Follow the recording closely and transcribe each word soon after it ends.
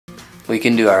We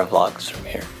can do our vlogs from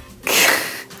here.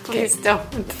 Please don't.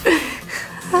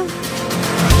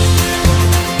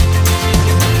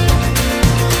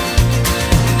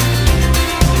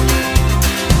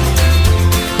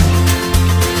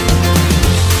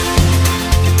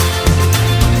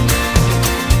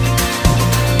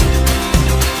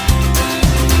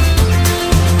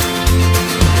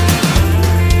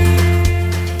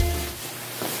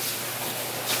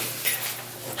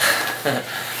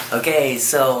 Okay,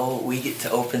 so we get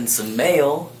to open some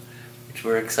mail, which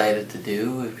we're excited to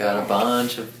do. We've got a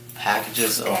bunch of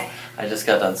packages. Oh, I just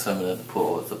got done swimming in the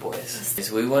pool with the boys.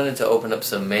 So we wanted to open up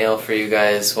some mail for you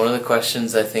guys. One of the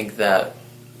questions I think that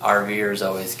RVers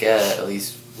always get, at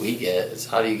least we get, is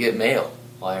how do you get mail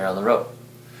while you're on the road?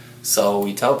 So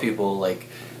we tell people, like,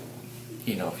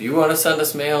 you know, if you want to send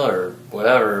us mail or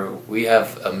whatever, we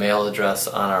have a mail address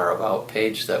on our About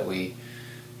page that we,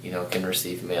 you know, can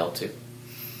receive mail to.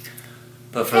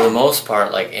 But for the most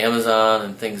part, like Amazon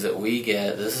and things that we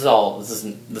get, this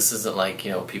isn't like,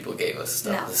 you know, people gave us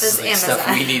stuff. No, this is like Amazon.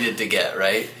 Stuff we needed to get,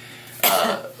 right?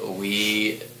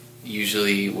 We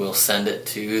usually will send it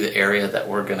to the area that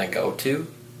we're gonna go to.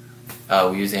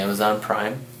 We use Amazon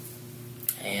Prime,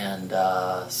 and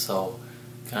so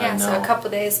yeah. So a couple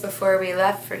days before we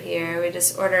left for here, we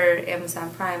just ordered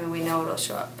Amazon Prime, and we know it'll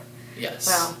show up. Yes.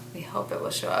 Well, we hope it will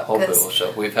show up. Hope it will show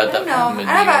up. We've had that problem in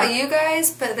New I don't know about York. you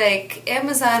guys, but like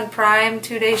Amazon Prime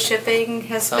 2-day shipping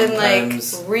has been like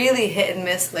really hit and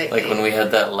miss lately. Like when we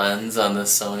had that lens on the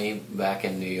Sony back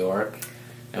in New York,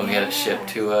 and we had it shipped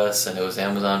to us, and it was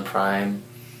Amazon Prime,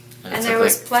 and there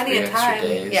was like plenty of time.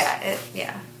 Days.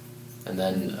 Yeah. And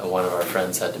then one of our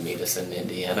friends had to meet us in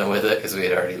Indiana with it because we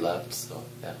had already left. So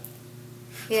yeah.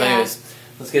 So anyways,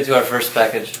 let's get to our first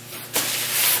package.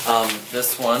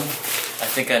 This one, I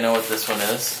think I know what this one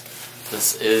is.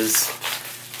 This is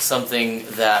something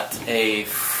that a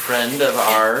friend of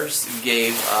ours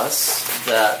gave us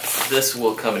that this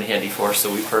will come in handy for, so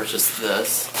we purchased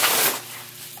this.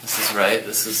 This is right.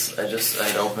 This is,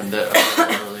 I'd opened it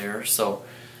earlier. So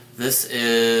this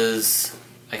is,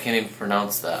 I can't even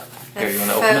pronounce that. Here, you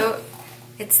want to open it?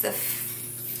 It's the...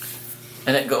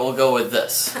 And we'll go with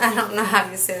this. I don't know how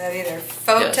you say that either.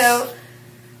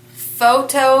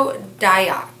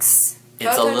 Photodiox.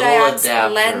 It's a little adapter.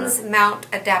 Lens mount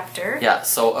adapter. Yeah,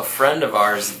 so a friend of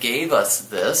ours gave us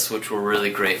this, which we're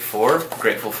really grateful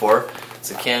for.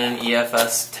 It's a Canon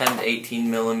EFS 10 to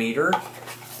 18 millimeter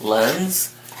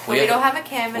lens. We don't have a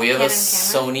Canon camera. We have a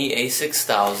Sony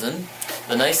a6000.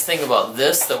 The nice thing about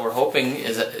this that we're hoping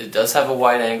is that it does have a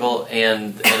wide angle,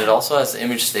 and it also has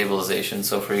image stabilization.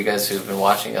 So for you guys who've been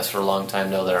watching us for a long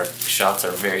time know that our shots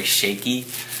are very shaky,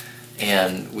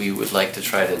 and we would like to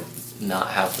try to not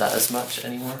have that as much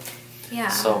anymore. Yeah.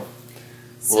 So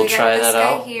we'll try that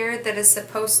out. This guy here that is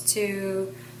supposed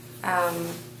to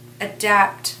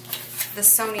adapt the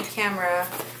Sony camera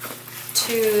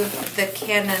to the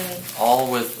Canon all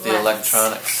with the lens.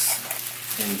 Electronics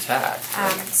intact.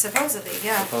 Right? Supposedly,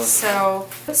 yeah. So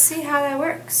let's see how that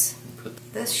works.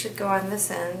 This should go on this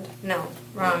end. No,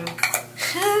 wrong.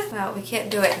 Well, we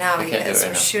can't do it now because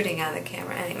we're shooting on the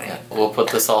camera anyway. Yeah. We'll put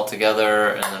this all together,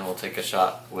 and then we'll take a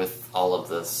shot with all of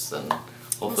this, and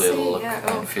hopefully it'll look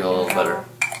and feel a little better.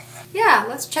 Yeah,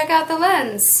 let's check out the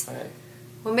lens. All right.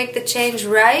 We'll make the change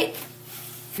right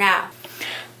now.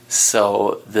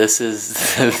 So this is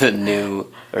the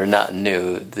new, or not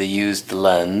new, the used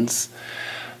lens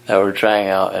that we're trying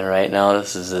out, and right now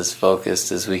this is as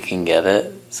focused as we can get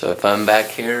it. So if I'm back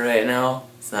here right now,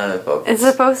 it's not in focus. It's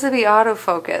supposed to be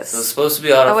autofocus. So it's supposed to be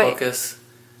autofocus.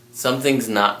 Something's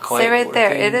not quite working. working.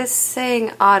 There, it is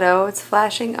saying auto, it's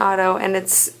flashing auto, and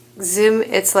it's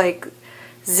it's like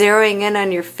zeroing in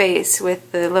on your face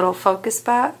with the little focus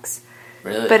box.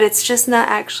 Really? But it's just not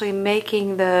actually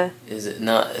making the... Is it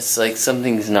not? It's like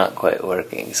something's not quite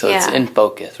working. So it's in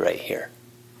focus right here.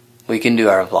 We can do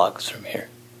our vlogs from here.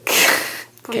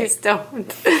 Please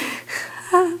don't.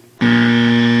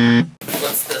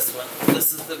 What's this one?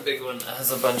 This is the big one. It has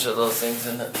a bunch of those things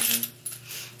in it.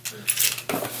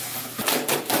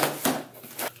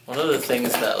 One of the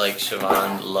things that like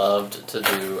Siobhán loved to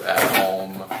do at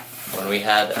home when we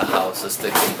had a house, a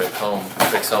sticks and bricks home,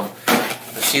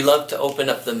 she loved to open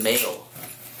up the mail.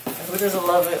 Who doesn't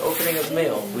love opening up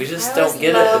mail? We just don't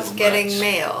get it as much. I love getting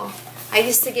mail. I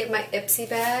used to get my Ipsy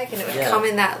bag, and it would come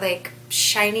in that like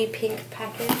shiny pink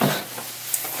package.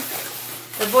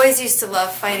 The boys used to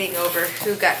love fighting over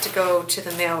who got to go to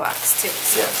the mailbox too.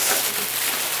 So.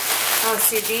 Yes. Oh,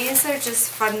 see, these are just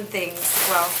fun things.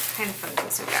 Well, kind of fun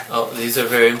things we got. Oh, these are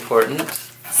very important.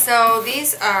 So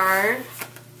these are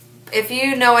if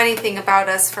you know anything about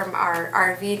us from our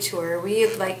RV tour, we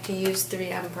like to use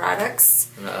 3M products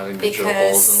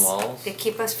because they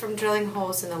keep us from drilling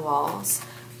holes in the walls.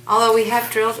 Although we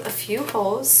have drilled a few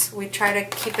holes, we try to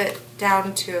keep it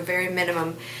down to a very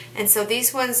minimum. And so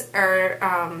these ones are,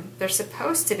 they're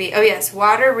supposed to be, oh yes,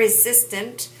 water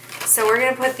resistant. So we're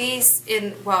going to put these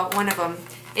in, well, one of them,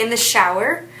 in the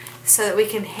shower so that we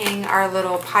can hang our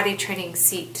little potty training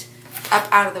seat up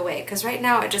out of the way. Because right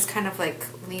now it just kind of like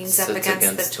leans up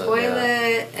against the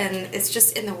toilet and it's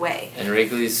just in the way. And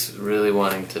Wrigley's really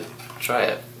wanting to try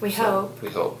it. We hope. We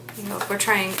hope. We're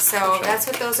trying. So that's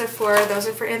what those are for. Those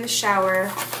are for in the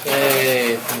shower.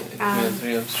 Yay!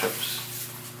 3M strips.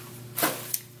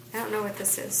 I don't know what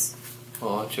this is.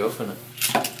 Well, why don't you open it?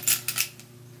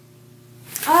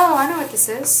 Oh, I know what this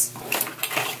is.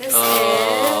 This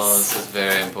is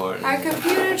very important. Our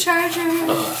computer charger.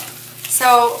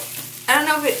 So, I don't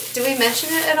know if did we mention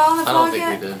it at all in the vlog yet?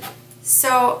 I don't think we did.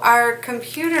 So, our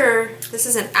computer, this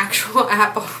is an actual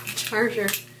Apple charger.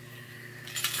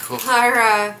 Cool. It's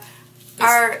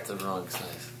the wrong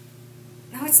size.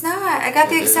 No, it's not. I got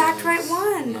the exact right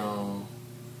one. No.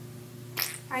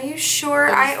 Are you sure?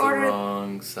 I ordered the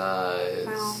wrong size.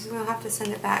 Well, we'll have to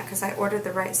send it back because I ordered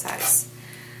the right size.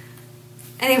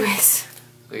 Anyways.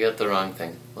 We got the wrong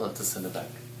thing. We'll have to send it back.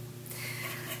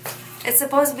 It's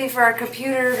supposed to be for our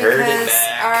computer because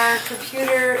our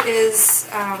computer is,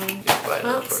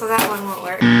 well, so that one won't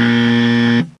work.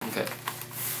 Okay.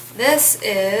 This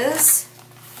is,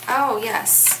 oh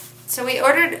yes. So we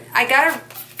ordered, I got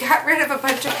rid of a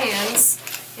bunch of pans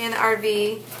in the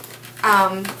RV,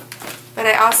 but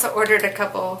I also ordered a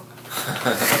couple.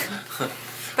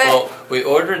 Well, we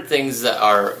ordered things that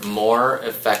are more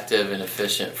effective and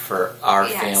efficient for our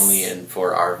family and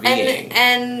for RVing.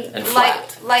 And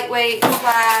flat. Lightweight,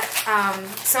 flat.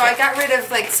 So I got rid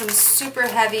of like some super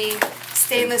heavy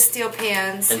stainless steel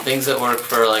pans. And things that work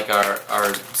for like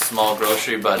our small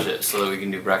grocery budget so that we can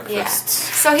do breakfasts.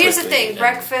 Yeah. So here's the thing,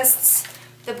 breakfasts.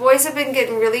 The boys have been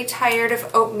getting really tired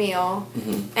of oatmeal.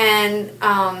 Mm-hmm. And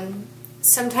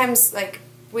sometimes like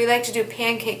we like to do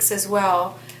pancakes as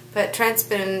well. But Trent's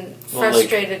been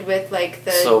frustrated with like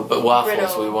the but waffles,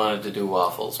 brittle. We wanted to do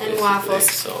waffles and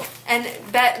waffles. So. And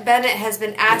Bennett has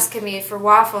been asking me for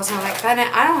waffles, and I'm like,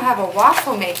 Bennett, I don't have a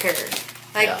waffle maker.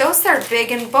 Like those are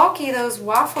big and bulky, those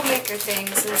waffle maker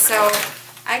things. And so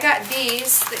I got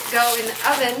these that go in the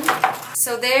oven.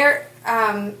 So they're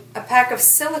a pack of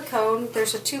silicone.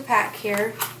 There's a 2-pack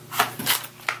here.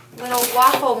 Little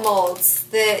waffle molds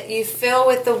that you fill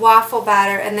with the waffle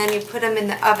batter and then you put them in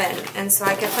the oven. And so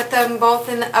I can put them both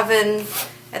in the oven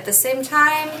at the same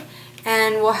time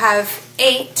and we'll have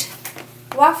 8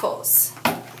 waffles.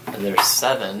 And there's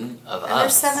 7 of us. And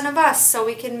there's 7 of us, so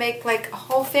we can make like a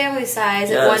whole family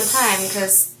size at one time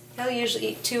because he'll usually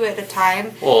eat 2 at a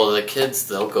time. Well, the kids,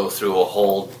 they'll go through a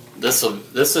whole... This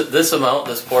amount,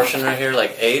 this portion right here,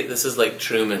 like 8, this is like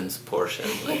Truman's portion.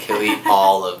 Like he'll eat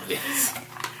all of these.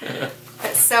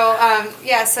 So,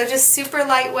 yeah, so just super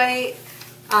lightweight,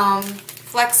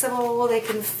 flexible, they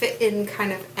can fit in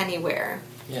kind of anywhere.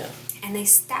 Yeah. And they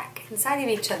stack inside of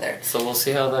each other. So we'll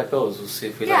see how that goes. We'll see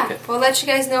if we like it. Yeah, we'll let you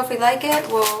guys know if we like it.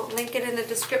 We'll link it in the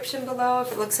description below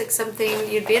if it looks like something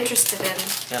you'd be interested in.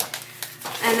 Yeah.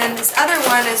 And then this other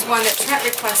one is one that Trent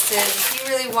requested. He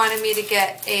really wanted me to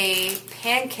get a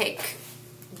pancake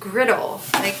griddle,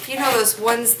 like you know those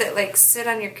ones that like sit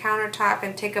on your countertop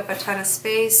and take up a ton of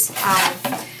space,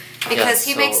 because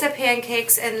he makes the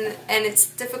pancakes and it's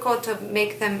difficult to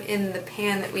make them in the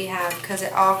pan that we have because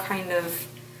it all kind of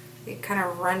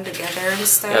run together and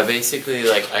stuff. Yeah, basically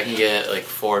like I can get like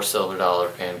 4 silver dollar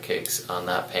pancakes on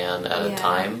that pan at a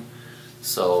time.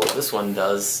 So this one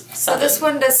does 7. So this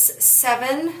one does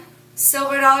 7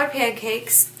 silver dollar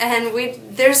pancakes, and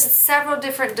there's several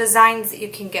different designs that you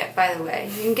can get, by the way.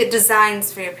 You can get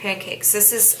designs for your pancakes.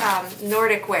 This is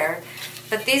Nordic ware,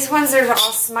 but these ones are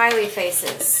all smiley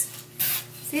faces.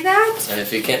 See that? And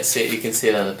if you can't see it, you can see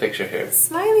it on the picture here.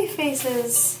 Smiley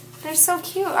faces. They're so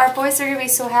cute. Our boys are gonna be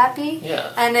so happy.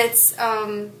 Yeah. And it's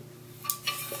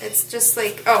just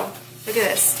like, oh, look at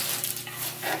this.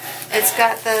 It's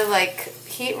got the like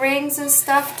heat rings and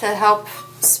stuff to help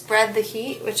spread the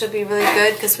heat, which will be really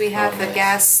good because we have the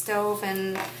gas stove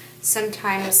and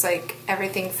sometimes like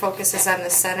everything focuses on the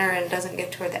center and doesn't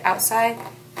get toward the outside.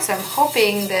 So I'm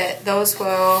hoping that those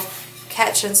will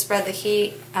catch and spread the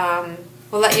heat.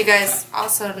 We'll let you guys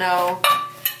also know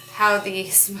how the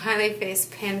smiley face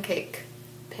pancake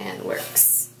pan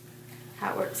works.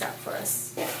 How it works out for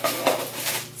us.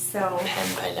 So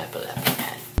Pan, pineapple, apple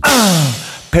pan.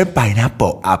 Pen,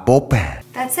 pineapple, apple pan.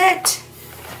 That's it.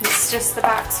 It's just the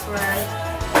box for...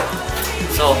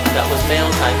 So So that was mail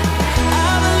time.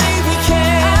 I believe we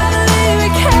can. I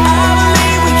believe we can.